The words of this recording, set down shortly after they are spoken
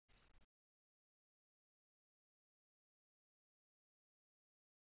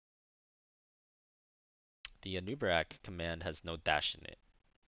The Anubarak command has no dash in it.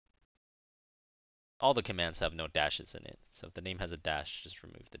 All the commands have no dashes in it, so if the name has a dash, just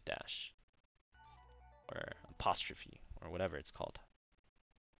remove the dash. Or apostrophe, or whatever it's called.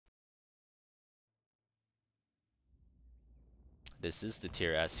 This is the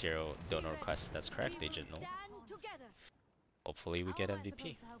tier S hero donor quest. That's correct, Agent Null. Hopefully we get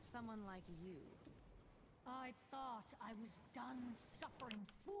MVP. I thought I was done suffering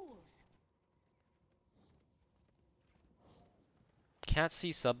fools. Can't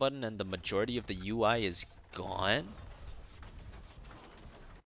see sub button and the majority of the UI is gone?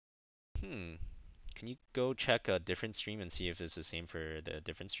 Can you go check a different stream and see if it's the same for the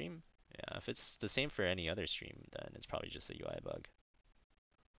different stream? Yeah, if it's the same for any other stream, then it's probably just a UI bug.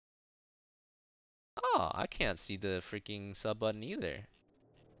 Oh, I can't see the freaking sub button either.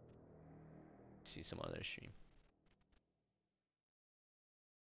 See some other stream.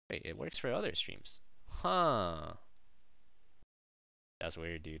 Wait, it works for other streams. Huh. That's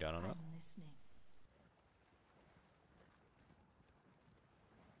weird, dude. I don't know.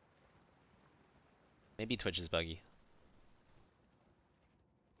 Maybe Twitch is buggy.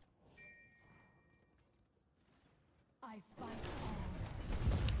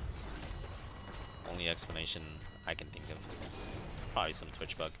 Only explanation I can think of is probably some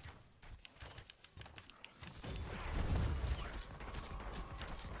Twitch bug.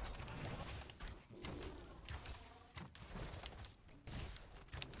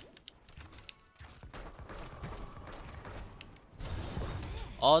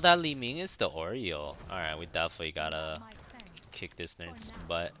 Oh, that Li Ming is the Oreo. Alright, we definitely gotta kick this nerd's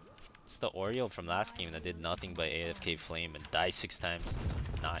butt. It's the Oreo from last game that did nothing but AFK flame and die 6 times.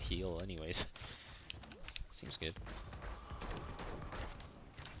 Not heal anyways. Seems good.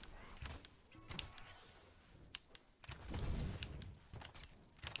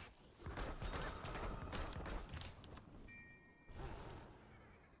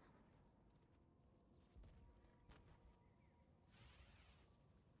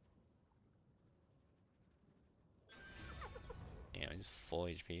 Yeah, he's full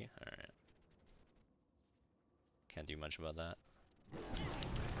HP. Alright. Can't do much about that.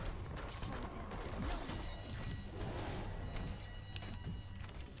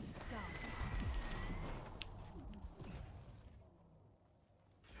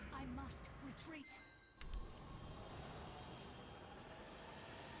 I must retreat.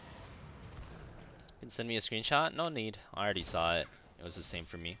 You can send me a screenshot? No need. I already saw it. It was the same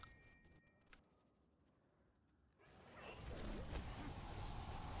for me.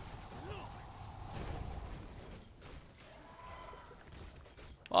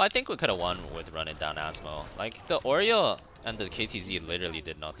 Well, I think we could have won with running down Asmo. Like, the Oreo and the KTZ literally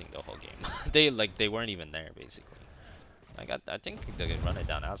did nothing the whole game. they weren't even there, basically. Like, I think the running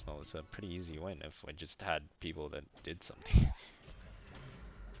down Asmo was a pretty easy win if we just had people that did something.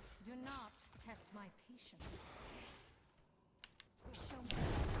 Do not test my patience. Show me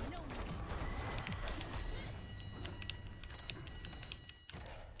no mercy.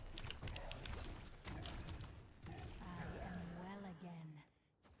 I am well again.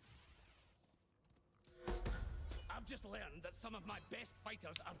 I've just learned that some of my best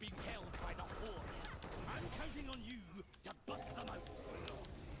fighters are being held by the Horde. I'm counting on you to bust them out.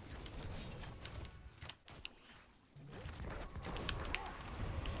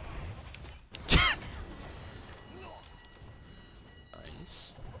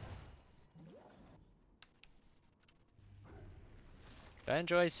 Nice. Do I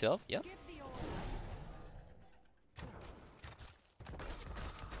enjoy Sylv? Yep.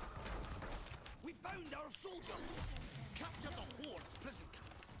 We found our soldiers. Capture the Horde's prison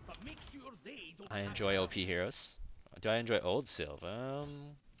camp, but make sure they don't. I enjoy OP heroes. Do I enjoy old Sylv?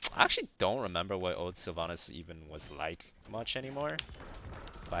 I actually don't remember what old Sylvanas even was like much anymore.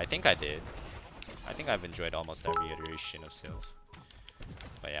 But I think I did. I think I've enjoyed almost every iteration of Sylv.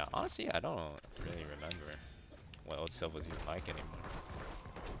 But yeah, honestly, I don't really remember what old Sylv was even like anymore.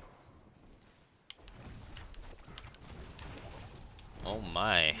 Oh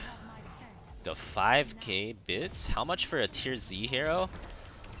my. The 5k bits? How much for a tier Z hero?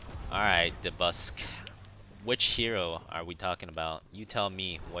 Alright, Debusk. Which hero are we talking about? You tell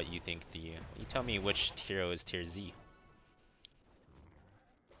me what you think you tell me which hero is tier Z.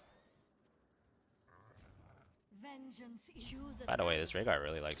 By the way, this Rhaegar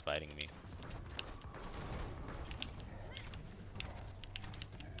really likes biting me.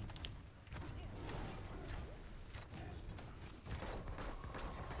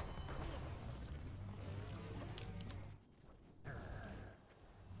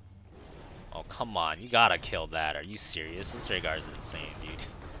 Oh, come on. You gotta kill that. Are you serious? This Rhaegar is insane, dude.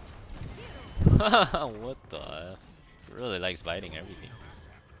 What the? He really likes biting everything.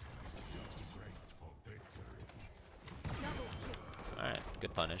 Alright,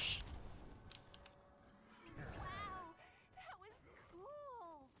 good punish. Wow, that was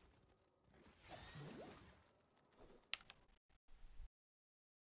cool.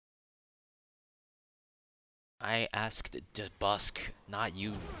 I asked the busk, not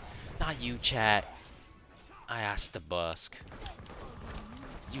you. Not you, chat. I asked the busk.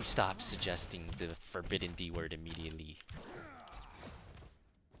 You stop suggesting the forbidden D word immediately.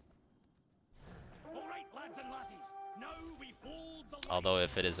 All right, lads and lassies. Now we hold the line. Although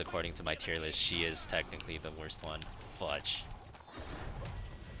if it is according to my tier list, she is technically the worst one. Fudge.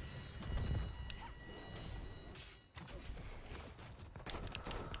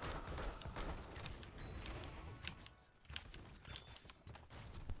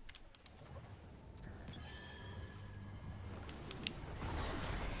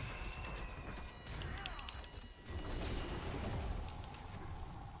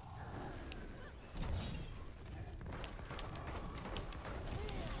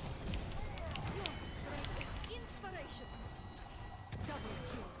 Inspiration. Double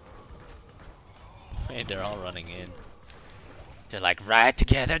kill. Hey, they're all running in. They're like, ride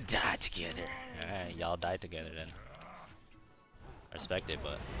together, die together. Alright, y'all die together then. I respect it,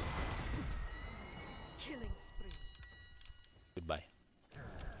 but Killing spree. goodbye.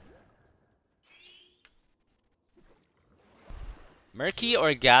 Murky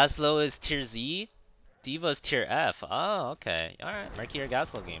or Gaslow is tier Z? Diva's tier F. Oh, okay. Alright, Murky or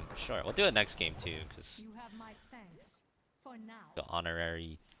Gaslow game. Sure, we'll do it next game too, because You have my thanks. For now. the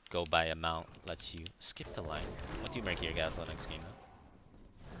honorary go by amount lets you skip the line. We'll do Murky or Gaslow next game though.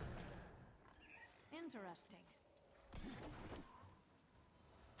 Interesting.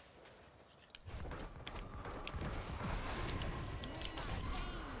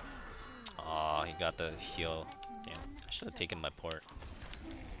 Aw, he got the heal. Damn, I should have taken my port.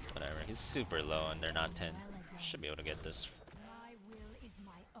 Whatever, he's super low and they're not 10. Should be able to get this. My will is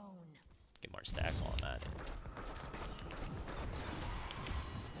my own. Get more stacks while I'm at it.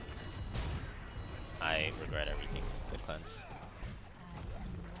 I regret everything. Good cleanse.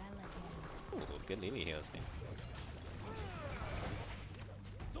 Ooh, good Lily heals thing.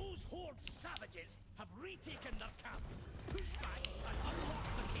 Those horde savages have retaken their camps. Push back and unlock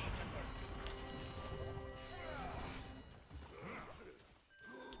the cage and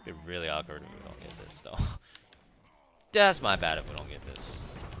It'd be really awkward if we don't get this though. That's my bad if we don't get this.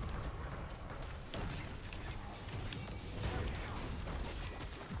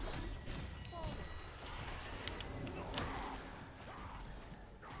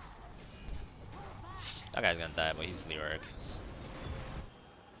 That guy's gonna die, but he's lyric.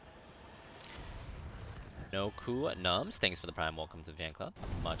 No coup nums, thanks for the prime. Welcome to the fan club.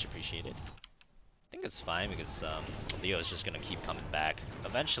 Much appreciated. I think it's fine because Leo's just gonna keep coming back.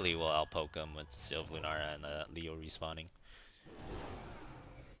 Eventually, we'll outpoke him with Sylvanas and Leo respawning.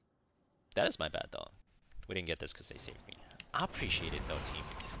 That is my bad though. We didn't get this because they saved me. I appreciate it though, team.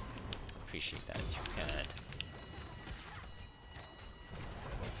 Appreciate that if you can.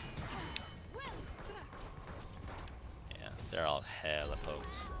 Yeah, they're all hella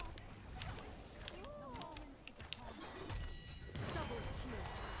poked. Double kill.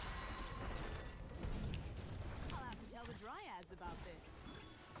 I'll have to tell the dryads about this.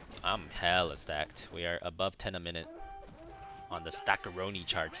 I'm hella stacked. We are above 10 a minute on the stackaroni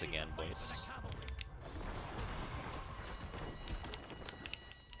charts again, boys.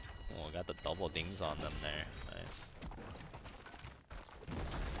 Oh, got the double dings on them there. Nice.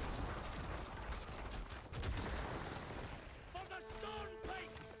 for the stone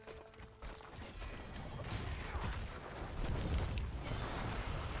pikes.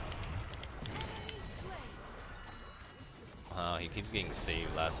 Wow, he keeps getting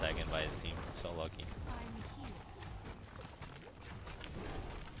saved last second by his team. So lucky. I'm here.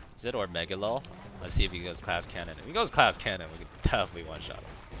 Is it or Megalol? Let's see if he goes class cannon. If he goes class cannon, we could definitely one shot him.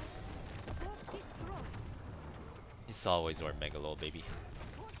 Force his throat. It's always or Megalol, baby.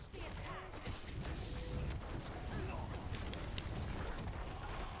 Push the attack.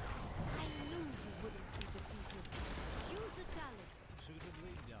 I knew you wouldn't be defeated. Choose the talent.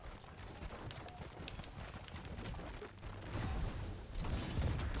 Suitably done.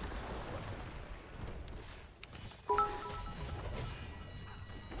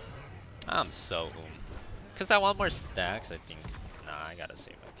 I'm so Cause I want more stacks, I think. Nah, I gotta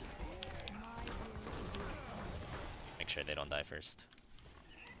save my team. My will is yours. Make sure they don't die first.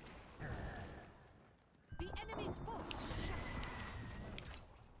 The enemy's force is shattered.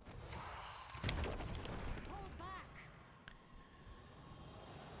 Hold back.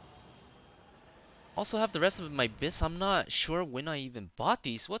 Also have the rest of my bits. I'm not sure when I even bought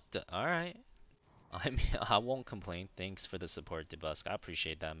these. What the? Alright. I mean, I won't complain. Thanks for the support, Debusk. I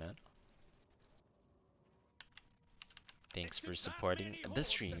appreciate that, man. Thanks for supporting the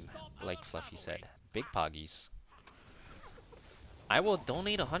stream, like Fluffy said. Big Poggies. I will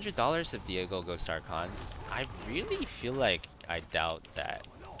donate $100 if Diego goes to Archon. I really feel like I doubt that,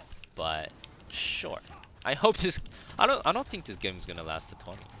 but sure. I hope this. I don't think this game's gonna last to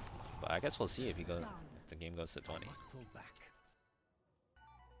 20, but I guess we'll see if he goes. If the game goes to 20.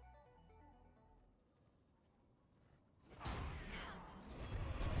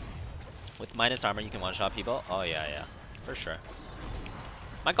 With minus armor, you can one-shot people. Oh yeah, yeah, for sure.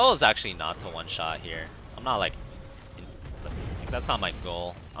 My goal is actually not to one-shot here. I'm not like that's not my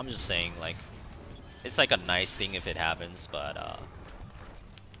goal. I'm just saying like it's like a nice thing if it happens, but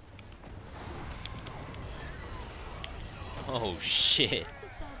oh shit.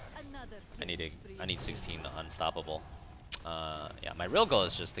 I need 16 unstoppable. Yeah, my real goal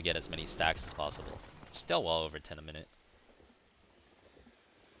is just to get as many stacks as possible. Still well over 10 a minute.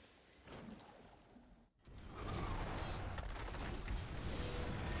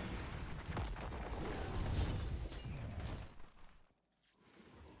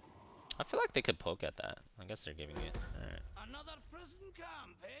 I feel like they could poke at that. I guess they're giving it. Alright. Another prison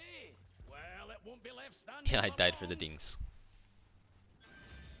camp, eh? Well, it won't be left standing. Yeah, I died for the dings.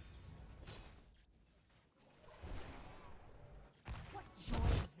 What joy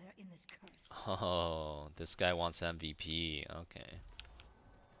is there in this curse? Oh, this guy wants MVP. Okay.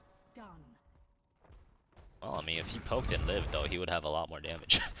 Done. Well, I mean, if he poked and lived, though, he would have a lot more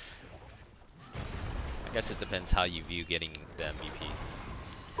damage. I guess it depends how you view getting the MVP.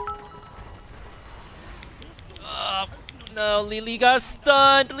 No, Lily got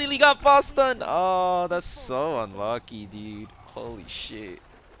stunned! Lily got boss stunned! Oh, that's so unlucky, dude. Holy shit.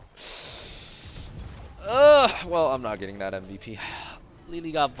 Well, I'm not getting that MVP.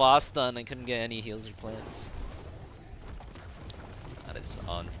 Lily got boss stunned. I couldn't get any heals or plants. That is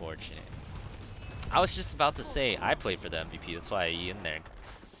unfortunate. I was just about to say, I played for the MVP, that's why I E in there.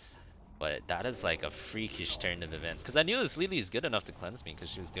 But that is like a freakish turn of events. Because I knew this Lily is good enough to cleanse me because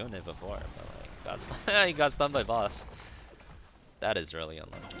she was doing it before. But like, he got stunned by boss. That is really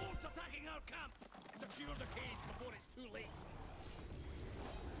unlucky. Attacking our camp. Secure the cage before it's too late.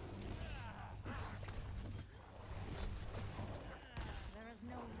 There is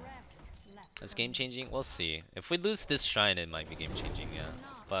no rest left. Is game changing? We'll see. If we lose this shrine, it might be game changing, yeah.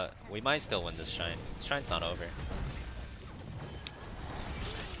 But we might still win this shrine. The shrine's not over.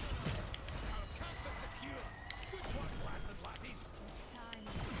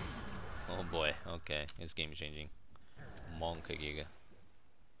 Oh boy, okay. It's game changing. Monka Giga.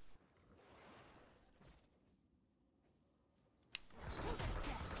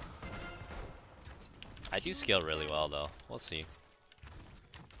 I do scale really well though. We'll see.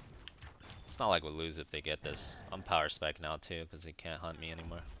 It's not like we'll lose if they get this. I'm power spec now too because they can't hunt me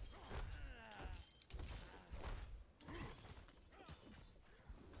anymore.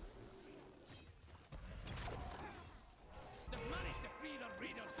 They've managed to free their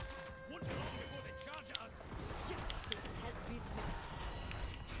raiders. Won't be long before they charge at us. Justice has been done.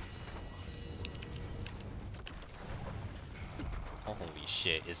 Holy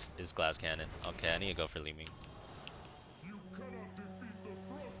shit, it's glass cannon. Okay, I need to go for Li Ming. You cannot defeat the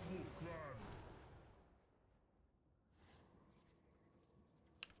Frostwolf clan.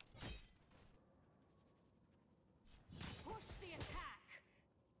 Push the attack.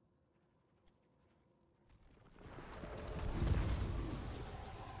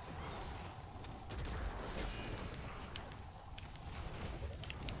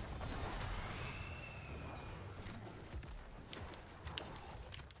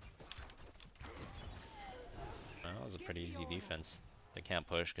 That was a pretty easy defense. They can't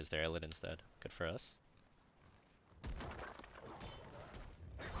push because they're Illidan's dead. Good for us.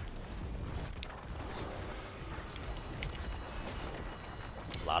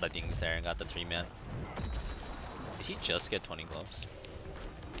 A lot of dings there and got the 3-man. Did he just get 20 globes?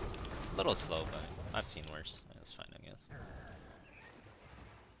 A little slow, but I've seen worse. That's fine, I guess.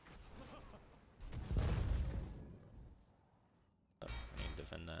 Oh, I need to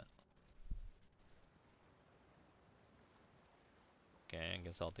defend that. Okay, I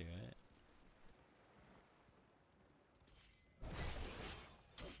guess I'll do it.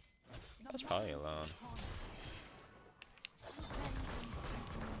 That's probably alone.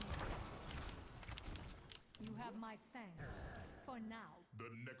 You have my thanks for now. The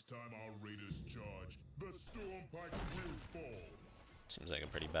next time our raiders charge, the Stormpike will fall. Seems like a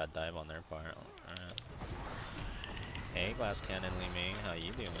pretty bad dive on their part. Alright. Hey, Glass Cannon Li Ming, how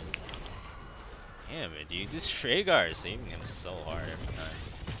you doing? Damn it, dude. This Rhaegar is saving him so hard every time.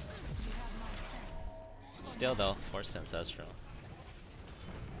 Still though, forced ancestral.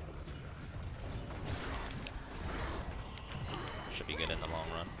 Should be good in the long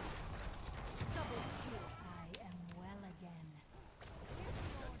run. I am well again.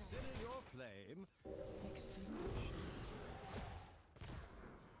 Consider your flame extinguished.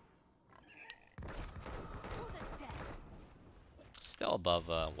 To the death. Still above,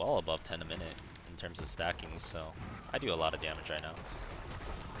 well above 10 a minute in terms of stacking, so I do a lot of damage right now.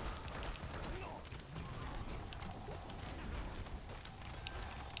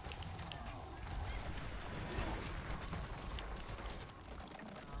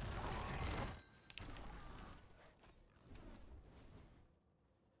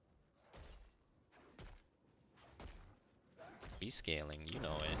 Be scaling, you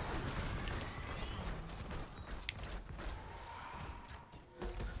know it.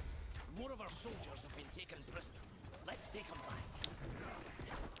 More of our soldiers have been taken prisoner. Let's take them back.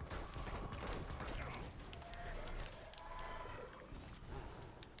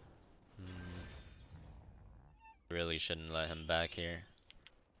 Really shouldn't let him back here.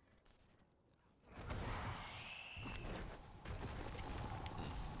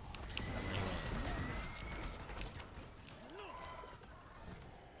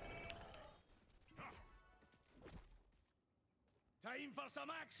 Time for some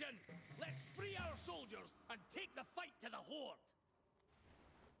action! Let's free our soldiers and take the fight to the Horde!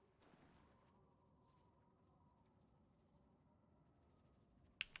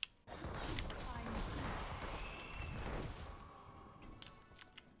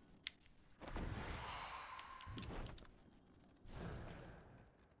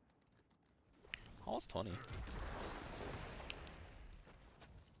 Almost 20.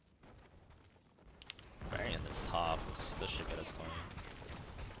 Very in this top. This should get us 20.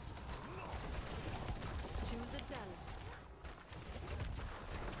 Choose a talent.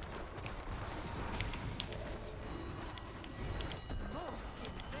 Most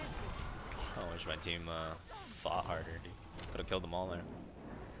impressive. I wish my team fought harder, dude. Could have killed them all there.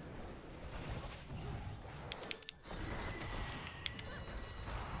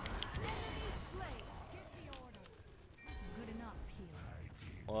 Enemy slain. Get the order. Good enough here.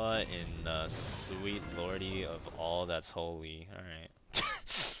 What in the sweet lordy of all that's holy? Alright.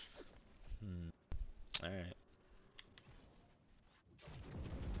 Alright.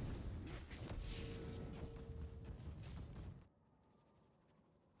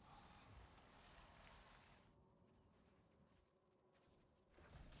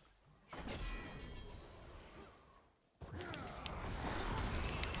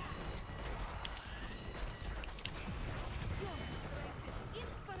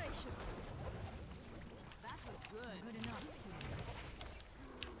 Inspiration. That was good. Good enough here.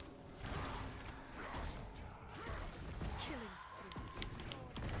 Killing spree.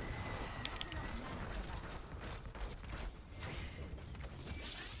 Not enough mana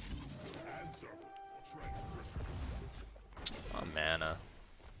for that. Answer. Transmission. Oh, mana.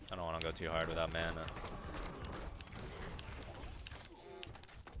 I don't want to go too hard without mana.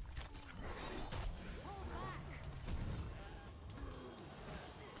 Hold back.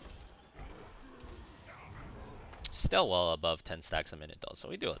 Still well above 10 stacks a minute though, so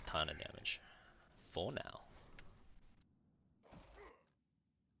we do a ton of damage. Full now.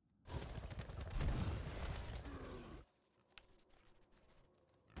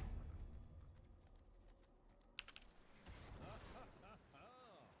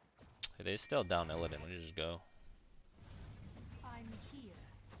 Hey, they still down Illidan, we just go. I'm here.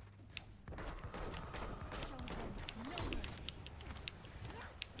 Show them no mercy.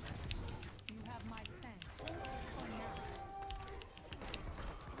 You have my thanks for now.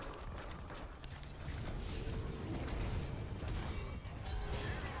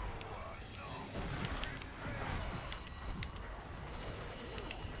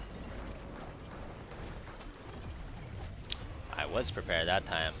 I was prepared that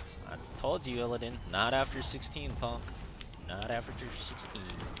time. I told you, Illidan, not after 16, punk. Not after 16. I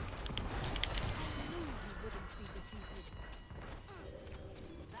knew you wouldn't be defeated.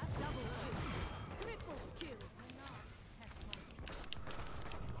 That double kill. Triple kill. Do not test my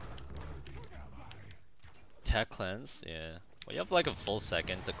Tech cleanse, yeah. Well, you have like a full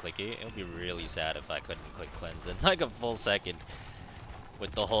second to click it. It would be really sad if I couldn't click cleanse in like a full second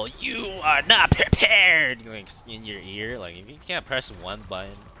with the whole "you are not prepared" like in your ear. Like if you can't press one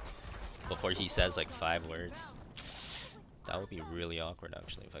button before he says like 5 words, that would be really awkward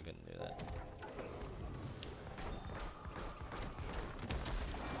actually if I couldn't do that.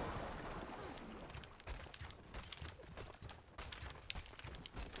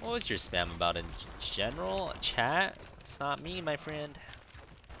 What was your spam about in general? Chat? It's not me, my friend.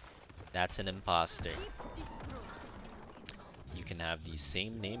 That's an imposter. Keep destroying. You can have the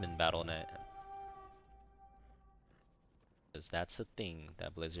same name in Battle.net. Because that's a thing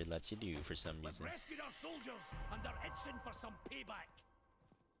that Blizzard lets you do for some We've reason. rescued our soldiers, and they're itching for some payback.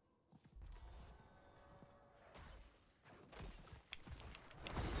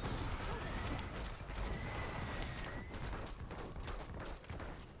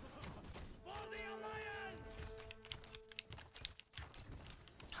 For the Alliance!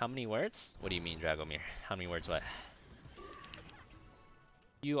 How many words? What do you mean, Dragomir? How many words what?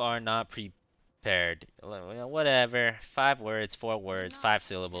 You are not prepared. Whatever. 5 words, 4 words, 5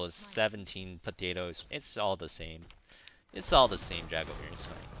 syllables, 17 potatoes. It's all the same. It's all the same, Dragomir. It's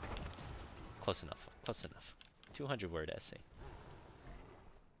fine. Close enough. Close enough. 200 word essay.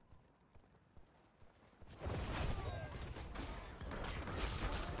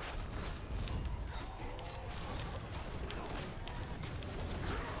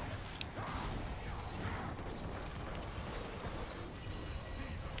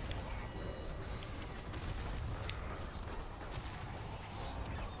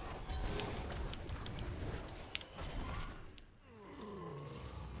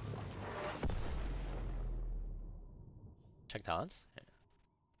 Check talents.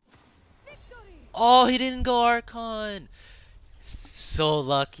 Victory! Oh, he didn't go Archon. So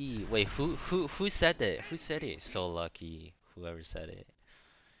lucky. Wait, who said that? Who said it? So lucky. Whoever said it.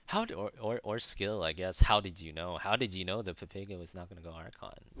 How did, or skill, I guess. How did you know? How did you know that Pepega was not gonna go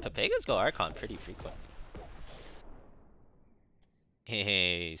Archon? Pepegas go Archon pretty frequently.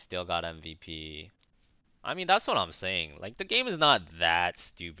 Hey, still got MVP. I mean, that's what I'm saying. Like, the game is not that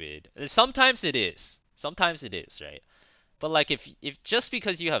stupid. Sometimes it is. Sometimes it is, right? But like, if just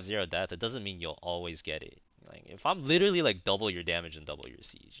because you have 0 death, it doesn't mean you'll always get it. Like, if I'm literally like double your damage and double your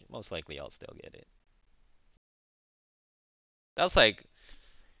siege, most likely I'll still get it. That's like,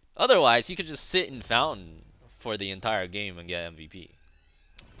 otherwise you could just sit in Fountain for the entire game and get MVP.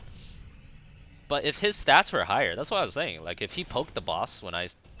 But if his stats were higher, that's what I was saying. Like, if he poked the boss when I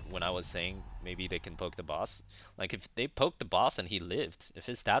was saying maybe they can poke the boss, like if they poked the boss and he lived, if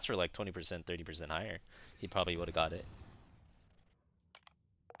his stats were like 20%, 30% higher, he probably would have got it.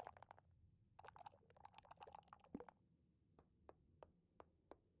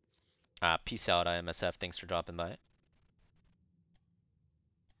 Peace out, IMSF. Thanks for dropping by.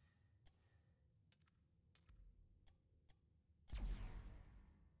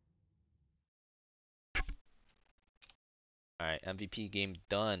 Alright, MVP game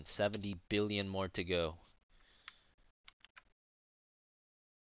done. 70 billion more to go.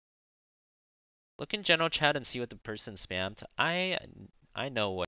 Look in general chat and see what the person spammed. I know what